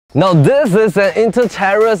Now this is an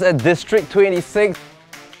Inter-Terrace at District 26.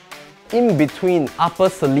 In between Upper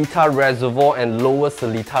Seletar Reservoir and Lower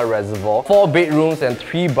Seletar Reservoir. 4 bedrooms and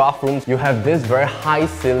 3 bathrooms. You have this very high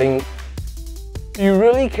ceiling. You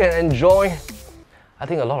really can enjoy, I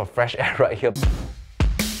think, a lot of fresh air right here.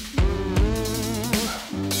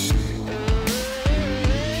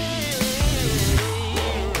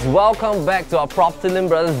 Welcome back to our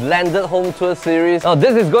PropertyLimBrothers Landed Home Tour series. Now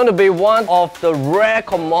this is going to be one of the rare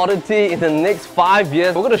commodity in the next 5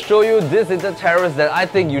 years. We're going to show you this Inter-Terrace that I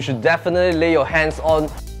think you should definitely lay your hands on.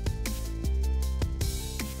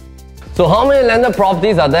 So how many landed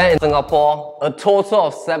properties are there in Singapore? A total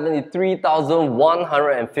of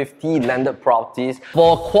 73,150 landed properties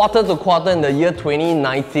for quarter to quarter in the year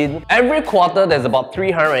 2019. Every quarter there's about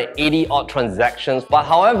 380 odd transactions. But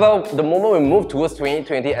however, the moment we move towards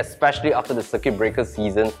 2020, especially after the circuit breaker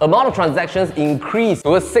season, amount of transactions increased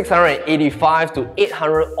towards 685 to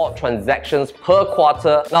 800 odd transactions per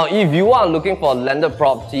quarter. Now if you are looking for a landed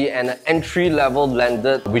property and an entry-level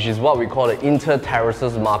landed, which is what we call the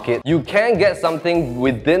Inter-Terraces market, you can get something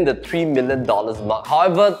within the $3 million mark.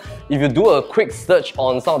 However, if you do a quick search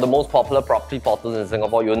on some of the most popular property portals in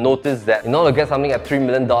Singapore, you'll notice that in order to get something at $3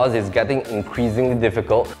 million, it's getting increasingly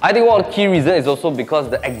difficult. I think one of the key reasons is also because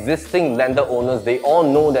the existing landed owners, they all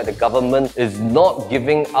know that the government is not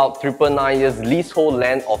giving out 999 years leasehold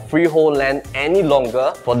land or freehold land any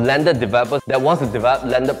longer for landed developers that wants to develop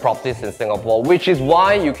landed properties in Singapore, which is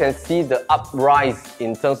why you can see the uprise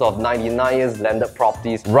in terms of 99 years landed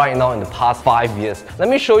properties right now in the past 5 years. Let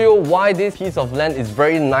me show you why this piece of land is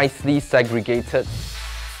very nicely segregated.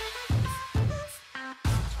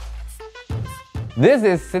 This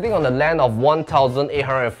is sitting on the land of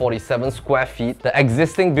 1,847 square feet. The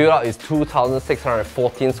existing build-out is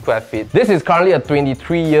 2,614 square feet. This is currently a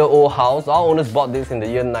 23-year-old house. Our owners bought this in the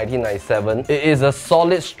year 1997. It is a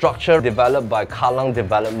solid structure developed by Kallang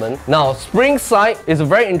Development. Now, Springside is a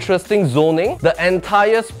very interesting zoning. The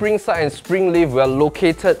entire Springside and Springleaf were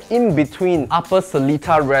located in between Upper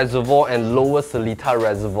Seletar Reservoir and Lower Seletar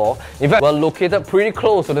Reservoir. In fact, we're located pretty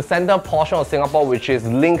close to the center portion of Singapore, which is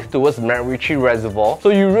linked towards MacRitchie Reservoir. So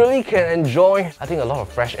you really can enjoy, I think, a lot of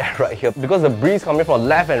fresh air right here because the breeze coming from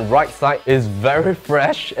left and right side is very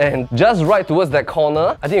fresh. And just right towards that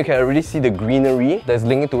corner, I think you can already see the greenery that's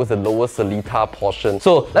linking towards the Lower Seletar portion.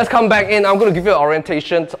 So let's come back in. I'm going to give you an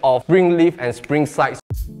orientation of Springleaf and Springside.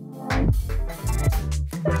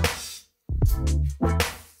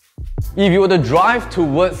 If you were to drive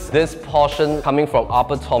towards this portion coming from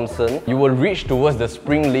Upper Thomson, you will reach towards the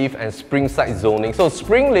Springleaf and Springside zoning. So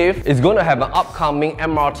Springleaf is going to have an upcoming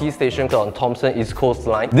MRT station on Thomson-East Coast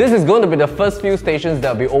Line. This is going to be the first few stations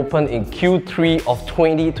that will be open in Q3 of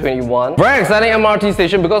 2021. Very exciting MRT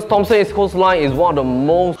station because Thomson-East Coast Line is one of the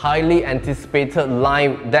most highly anticipated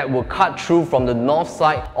line that will cut through from the north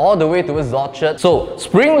side all the way towards Orchard. So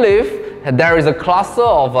Springleaf, there is a cluster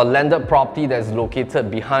of a landed property that is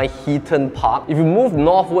located behind Heaton Park. If you move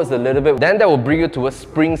northwards a little bit, then that will bring you to a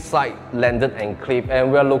Springside landed enclave,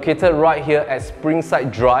 and we are located right here at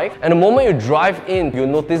Springside Drive. And the moment you drive in, you'll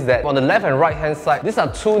notice that on the left and right hand side, these are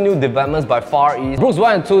 2 new developments by Far East. Brooks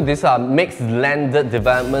 1 and 2, these are mixed landed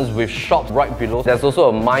developments with shops right below. There's also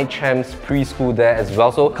a MindChamps Preschool there as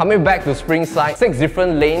well. So coming back to Springside, 6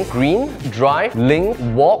 different lanes: green, drive, link,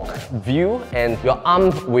 walk, view, and you're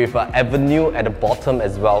armed with avenue at the bottom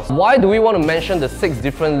as well. So why do we want to mention the 6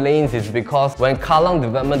 different lanes is because when Kallang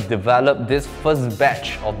Development developed this first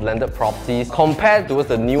batch of landed properties, compared to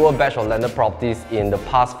the newer batch of landed properties in the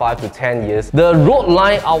past 5 to 10 years, the road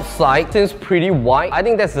line outside seems pretty wide. I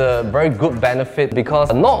think that's a very good benefit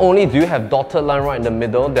because not only do you have dotted line right in the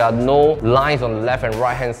middle, there are no lines on the left and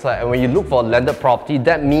right hand side. And when you look for a landed property,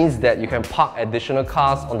 that means that you can park additional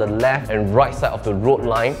cars on the left and right side of the road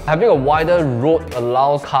line. Having a wider road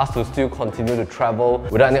allows cars to still continue to travel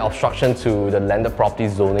without any obstruction to the landed property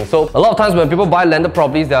zoning. So a lot of times when people buy landed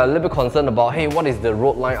properties, they are a little bit concerned about, hey, what is the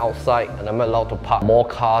road line outside, and am I allowed to park more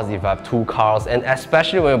cars if I have 2 cars? And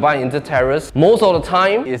especially when you buy Inter-Terrace, most of the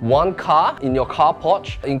time is 1 car in your car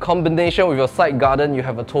porch. In combination with your side garden, you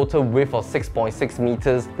have a total width of 6.6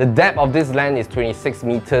 meters. The depth of this land is 26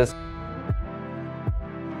 meters.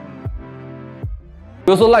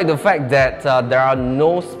 We also like the fact that there are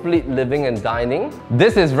no split living and dining.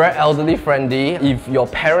 This is very elderly friendly. If your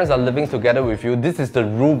parents are living together with you, this is the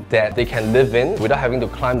room that they can live in without having to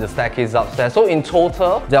climb the staircase upstairs. So in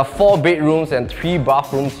total, there are 4 bedrooms and 3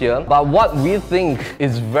 bathrooms here. But what we think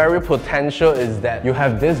is very potential is that you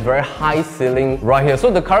have this very high ceiling right here. So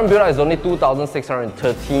the current build is only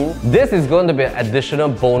 2,613. This is going to be an additional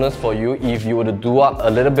bonus for you if you were to do up a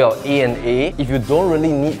little bit of A&A. If you don't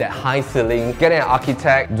really need that high ceiling, getting an architect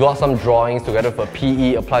architect, do up some drawings together for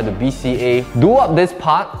PE, apply the BCA, do up this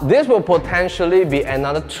part. This will potentially be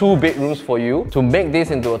another 2 bedrooms for you to make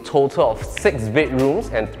this into a total of 6 bedrooms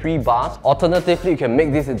and 3 baths. Alternatively, you can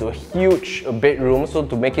make this into a huge bedroom, so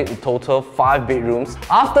to make it in total 5 bedrooms.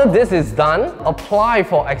 After this is done, apply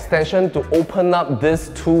for extension to open up these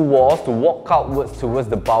 2 walls to walk outwards towards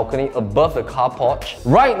the balcony above the car porch.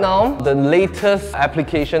 Right now, the latest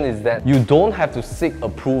application is that you don't have to seek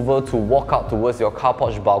approval to walk out towards your car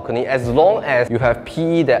porch balcony as long as you have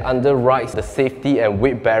PE that underwrites the safety and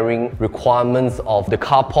weight-bearing requirements of the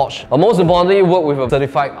car porch. But most importantly, work with a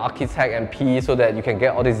certified architect and PE so that you can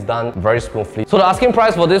get all this done very smoothly. So the asking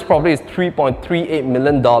price for this property is $3.38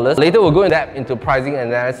 million. Later we'll go in depth into pricing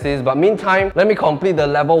analysis, but meantime, let me complete the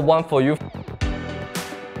level 1 for you.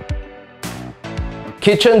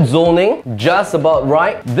 Kitchen zoning, just about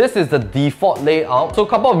right. This is the default layout. So a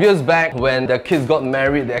couple of years back when the kids got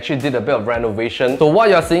married, they actually did a bit of renovation. So what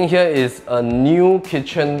you're seeing here is a new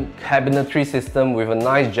kitchen cabinetry system with a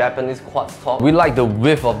nice Japanese quartz top. We like the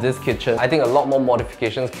width of this kitchen. I think a lot more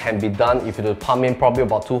modifications can be done if you do pump in probably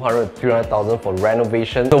about 200 to 300,000 for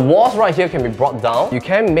renovation. The walls right here can be brought down. You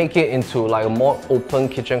can make it into like a more open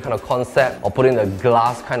kitchen kind of concept or put in a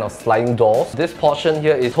glass kind of sliding doors. This portion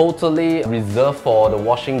here is totally reserved for the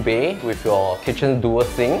washing bay with your kitchen dual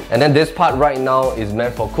sink, and then this part right now is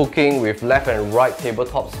meant for cooking with left and right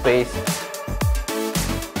tabletop space.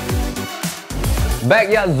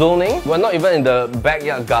 Backyard zoning, we're not even in the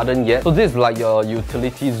backyard garden yet. So this is like your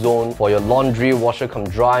utility zone for your laundry, washer cum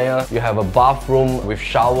dryer. You have a bathroom with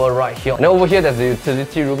shower right here. And then over here there's a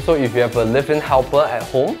utility room. So if you have a live-in helper at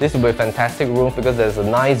home, this will be a fantastic room because there's a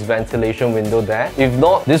nice ventilation window there. If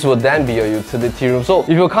not, this will then be your utility room. So if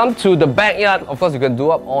you come to the backyard, of course you can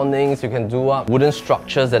do up awnings, you can do up wooden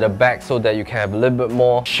structures at the back so that you can have a little bit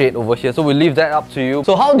more shade over here. So we leave that up to you.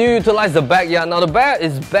 So how do you utilize the backyard? Now the backyard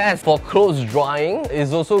is best for clothes drying.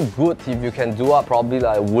 It's also good if you can do up probably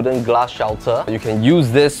like a wooden glass shelter. You can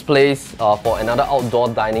use this place for another outdoor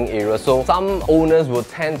dining area. So some owners will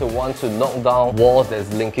tend to want to knock down walls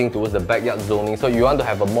that's linking towards the backyard zoning. So you want to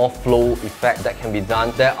have a more flow effect that can be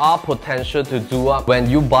done. There are potential to do up when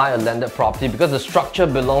you buy a landed property because the structure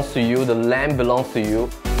belongs to you, the land belongs to you.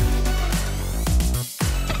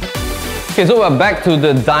 Okay, so we're back to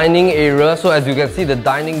the dining area. So as you can see, the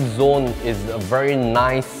dining zone is a very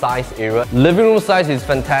nice size area. Living room size is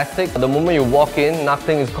fantastic. The moment you walk in,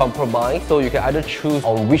 nothing is compromised. So you can either choose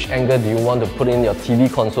on which angle do you want to put in your TV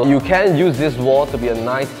console. You can use this wall to be a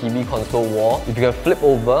nice TV console wall. If you can flip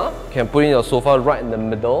over, you can put in your sofa right in the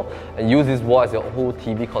middle and use this wall as your whole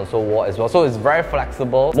TV console wall as well. So it's very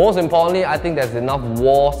flexible. Most importantly, I think there's enough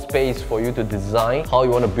wall space for you to design how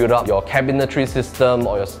you want to build up your cabinetry system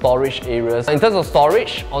or your storage area. In terms of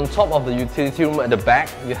storage, on top of the utility room at the back,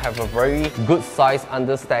 you have a very good size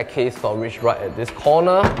under staircase storage right at this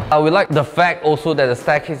corner. We like the fact also that the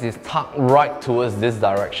staircase is tucked right towards this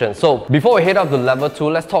direction. So before we head up to level 2,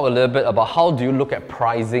 let's talk a little bit about how do you look at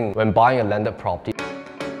pricing when buying a landed property.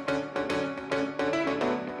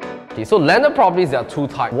 So landed properties, there are 2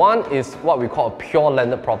 types. One is what we call a pure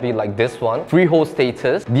landed property like this one, freehold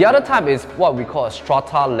status. The other type is what we call a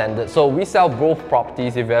strata landed. So we sell both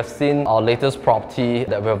properties. If you have seen our latest property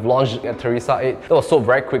that we have launched at Teresa 8, it was sold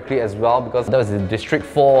very quickly as well because that was in District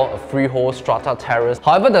 4, a freehold strata terrace.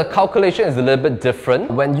 However, the calculation is a little bit different.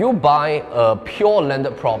 When you buy a pure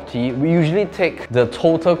landed property, we usually take the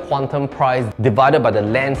total quantum price divided by the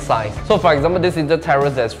land size. So for example, this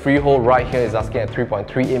Inter-Terrace that's freehold right here is asking at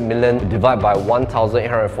 3.38 million. Divided by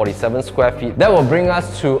 1,847 square feet. That will bring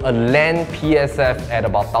us to a land PSF at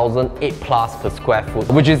about 1,008 plus per square foot,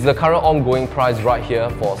 which is the current ongoing price right here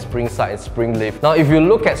for Springside and Springleaf. Now, if you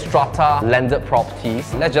look at strata landed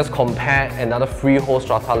properties, let's just compare another freehold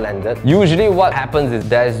strata landed. Usually what happens is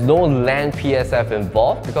there is no land PSF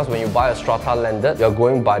involved because when you buy a strata landed, you're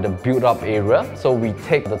going by the built-up area. So we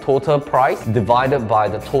take the total price divided by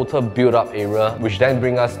the total built-up area, which then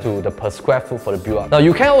brings us to the per square foot for the built-up. Now,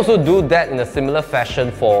 you can also do that in a similar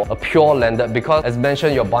fashion for a pure landed because as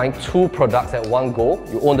mentioned, you're buying 2 products at one go.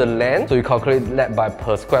 You own the land, so you calculate that by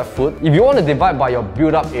per square foot. If you want to divide by your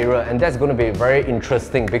build-up area, and that's going to be very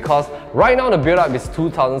interesting because right now the build-up is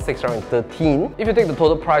 2,613. If you take the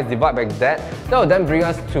total price, divide by that will then bring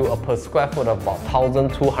us to a per square foot of about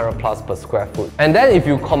 1,200 plus per square foot. And then if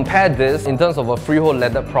you compare this in terms of a freehold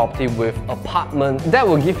landed property with apartment, that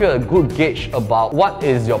will give you a good gauge about what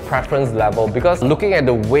is your preference level because looking at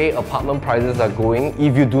the way way apartment prices are going,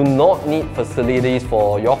 if you do not need facilities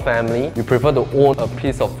for your family, you prefer to own a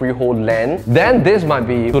piece of freehold land, then this might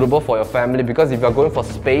be suitable for your family, because if you're going for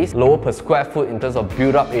space, lower per square foot in terms of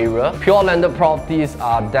build-up area, pure landed properties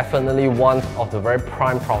are definitely one of the very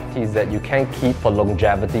prime properties that you can keep for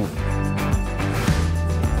longevity.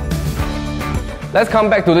 Let's come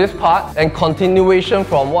back to this part and continuation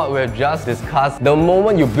from what we have just discussed. The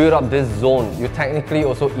moment you build up this zone, you technically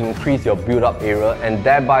also increase your build-up area, and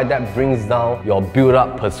thereby that brings down your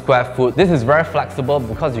build-up per square foot. This is very flexible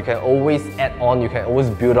because you can always add on, you can always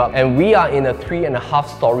build up, and we are in a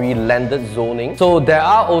 3.5-story landed zoning. So there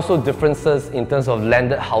are also differences in terms of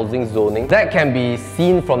landed housing zoning. That can be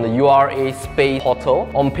seen from the URA space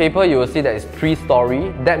portal. On paper, you will see that it's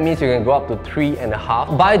 3-story. That means you can go up to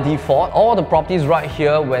 3.5. By default, all the properties right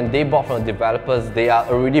here, when they bought from the developers, they are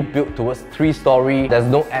already built towards 3-story. There's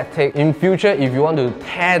no attic. In future, if you want to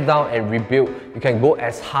tear down and rebuild, you can go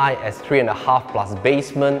as high as 3.5 plus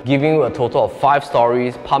basement, giving you a total of 5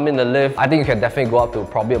 stories. Pump in the lift, I think you can definitely go up to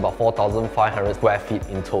probably about 4,500 square feet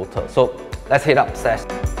in total. So let's head upstairs.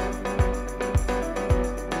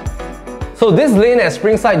 So this lane at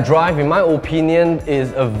Springside Drive, in my opinion,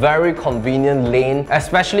 is a very convenient lane,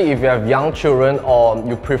 especially if you have young children or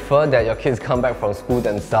you prefer that your kids come back from school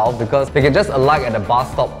themselves, because they can just alight at the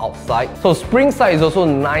bus stop outside. So Springside is also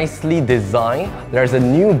nicely designed. There's a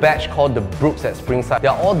new batch called the Brooks at Springside. They're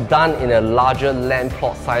all done in a larger land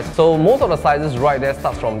plot size. So most of the sizes right there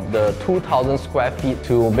starts from the 2,000 square feet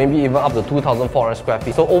to maybe even up to 2,400 square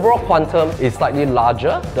feet. So overall quantum is slightly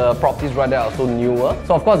larger. The properties right there are also newer.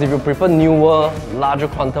 So of course, if you prefer newer, larger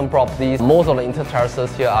quantum properties, most of the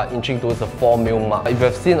Inter-Terraces here are inching towards the 4 mil mark. If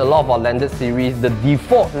you've seen a lot of our landed series, the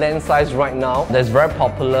default land size right now that's very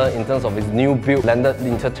popular in terms of its new build landed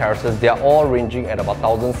Inter-Terraces, they are all ranging at about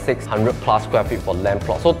 1,600 plus square feet for land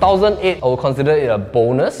plot. So 1,008, I would consider it a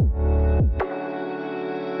bonus.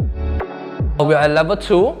 We are at level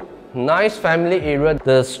 2. Nice family area.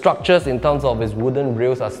 The structures in terms of its wooden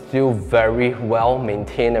rails are still very well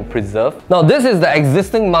maintained and preserved. Now this is the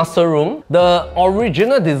existing master room. The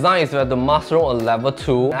original design is to have the master room on level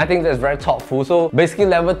 2. I think that's very thoughtful. So basically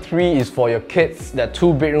level 3 is for your kids. There are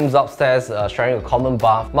 2 bedrooms upstairs sharing a common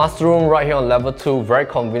bath. Master room right here on level 2, very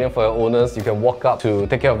convenient for your owners. You can walk up to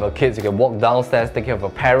take care of your kids. You can walk downstairs, take care of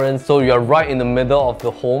your parents. So you're right in the middle of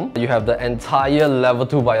the home. You have the entire level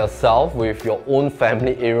 2 by yourself with your own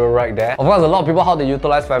family area right there. Of course, a lot of people, how they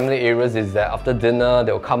utilize family areas is that after dinner,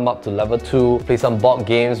 they'll come up to level 2, play some board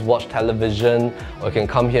games, watch television, or you can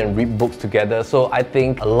come here and read books together. So I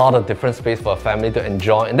think a lot of different space for a family to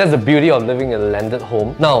enjoy, and that's the beauty of living in a landed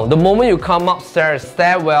home. Now, the moment you come upstairs,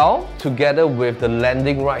 stairwell together with the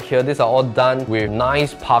landing right here, these are all done with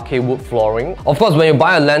nice parquet wood flooring. Of course, when you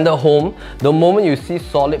buy a landed home, the moment you see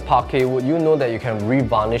solid parquet wood, you know that you can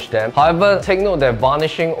re-varnish them. However, take note that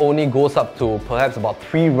varnishing only goes up to perhaps about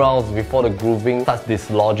 3 rounds before the grooving starts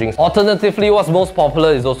dislodging. Alternatively, what's most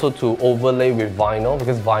popular is also to overlay with vinyl,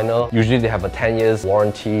 because vinyl, usually they have a 10 years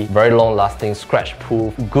warranty, very long lasting, scratch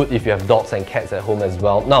proof, good if you have dogs and cats at home as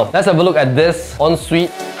well. Now, let's have a look at this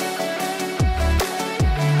ensuite.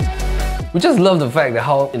 We just love the fact that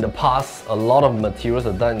how in the past a lot of materials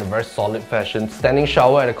are done in a very solid fashion. Standing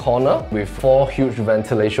shower at the corner with 4 huge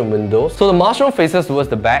ventilation windows. So the master room faces towards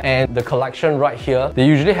the back, and the collection right here, they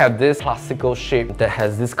usually have this classical shape that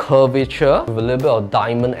has this curvature with a little bit of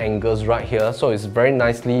diamond angles right here. So it's very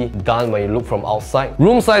nicely done when you look from outside.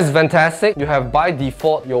 Room size is fantastic. You have by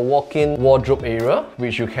default your walk-in wardrobe area,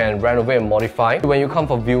 which you can renovate and modify. When you come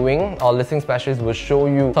for viewing, our listing specialist will show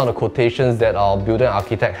you some of the quotations that our builder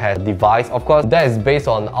architect has devised. Of course, that is based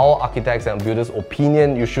on our architects and builders'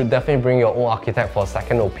 opinion. You should definitely bring your own architect for a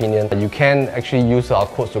second opinion. You can actually use our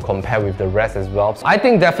quotes to compare with the rest as well. So I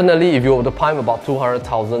think definitely if you were to pump about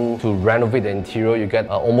 200,000 to renovate the interior, you get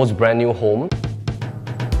an almost brand new home.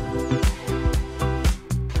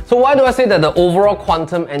 So why do I say that the overall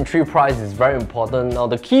quantum entry price is very important? Now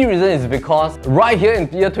the key reason is because right here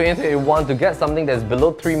in year 2021, to get something that's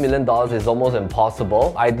below $3 million is almost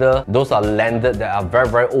impossible. Either those are landed that are very,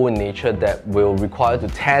 very old in nature that will require to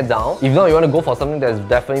tear down. If not, you want to go for something that's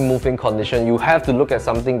definitely move-in condition, you have to look at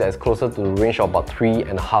something that is closer to the range of about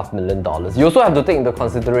 $3.5 million. You also have to take into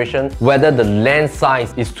consideration whether the land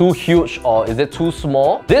size is too huge or is it too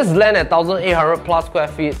small. This land at 1,800 plus square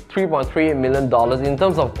feet, $3.38 million. In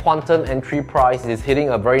terms of quantum entry price, is hitting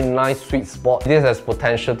a very nice sweet spot. This has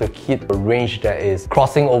potential to hit a range that is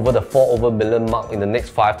crossing over the 4 million mark in the next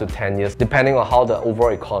 5 to 10 years, depending on how the overall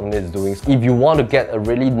economy is doing. So if you want to get a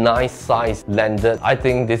really nice size landed, I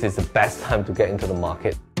think this is the best time to get into the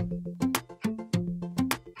market.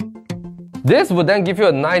 This would then give you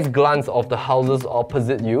a nice glance of the houses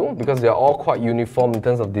opposite you because they are all quite uniform in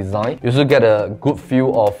terms of design. You also get a good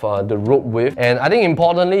feel of the road width. And I think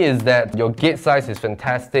importantly is that your gate size is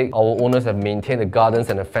fantastic. Our owners have maintained the gardens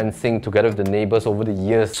and the fencing together with the neighbors over the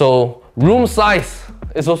years. So room size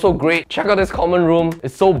is also great. Check out this common room.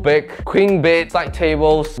 It's so big. Queen bed, side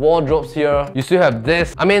tables, wardrobes here. You still have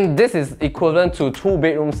this. I mean, this is equivalent to 2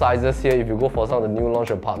 bedroom sizes here if you go for some of the new launch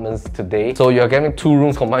apartments today. So you're getting 2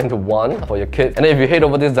 rooms combined into 1 for your kids. And then if you head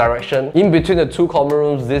over this direction, in between the 2 common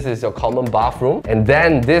rooms, this is your common bathroom. And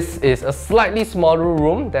then this is a slightly smaller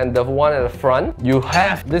room than the one at the front. You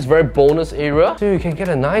have this very bonus area, so you can get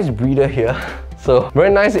a nice breather here. So very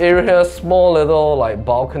nice area here, small little like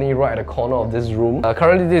balcony right at the corner of this room.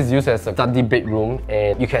 Currently this is used as a study bedroom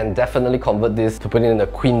and you can definitely convert this to put in a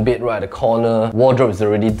queen bed right at the corner. Wardrobe is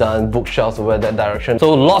already done, bookshelves over that direction.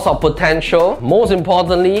 So lots of potential. Most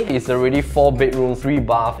importantly, it's already 4 bedrooms, 3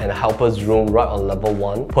 baths and a helper's room right on level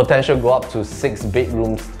 1. Potential go up to 6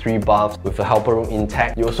 bedrooms, 3 baths with a helper room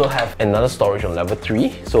intact. You also have another storage on level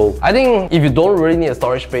 3. So I think if you don't really need a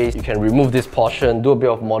storage space, you can remove this portion, do a bit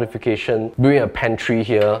of modification, bring a pantry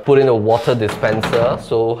here, put in a water dispenser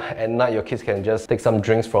so at night your kids can just take some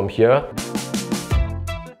drinks from here.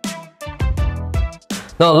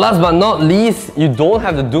 Now last but not least, you don't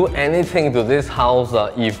have to do anything to this house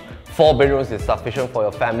if 4 bedrooms is sufficient for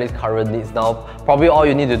your family's current needs. Now, probably all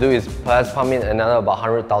you need to do is perhaps pump in another about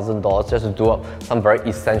 $100,000 just to do up some very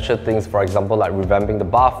essential things, for example, like revamping the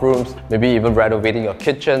bathrooms, maybe even renovating your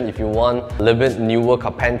kitchen if you want, a little bit newer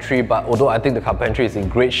carpentry, but although I think the carpentry is in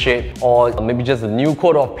great shape, or maybe just a new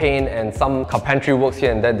coat of paint and some carpentry works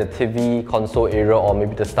here and then the TV console area, or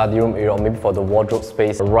maybe the study room area, or maybe for the wardrobe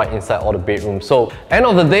space right inside all the bedrooms. So, end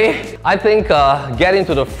of the day, I think get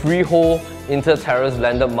into the freehold Inter-Terrace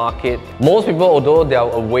landed market. Most people, although they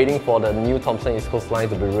are waiting for the new Thomson-East Coast Line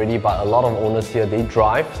to be ready, but a lot of owners here, they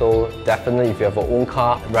drive. So definitely if you have your own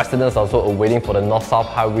car, residents also are waiting for the North-South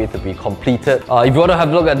Highway to be completed. If you want to have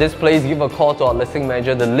a look at this place, give a call to our listing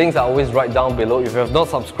manager. The links are always right down below. If you have not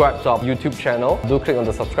subscribed to our YouTube channel, do click on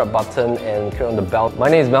the subscribe button and click on the bell. My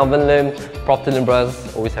name is Melvin Lim,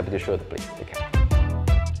 PropertyLimBrothers. Always happy to show the place. Take care.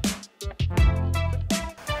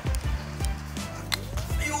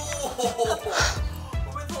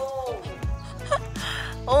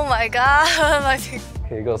 Oh my god, my feet.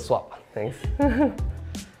 Okay, go swap. Thanks.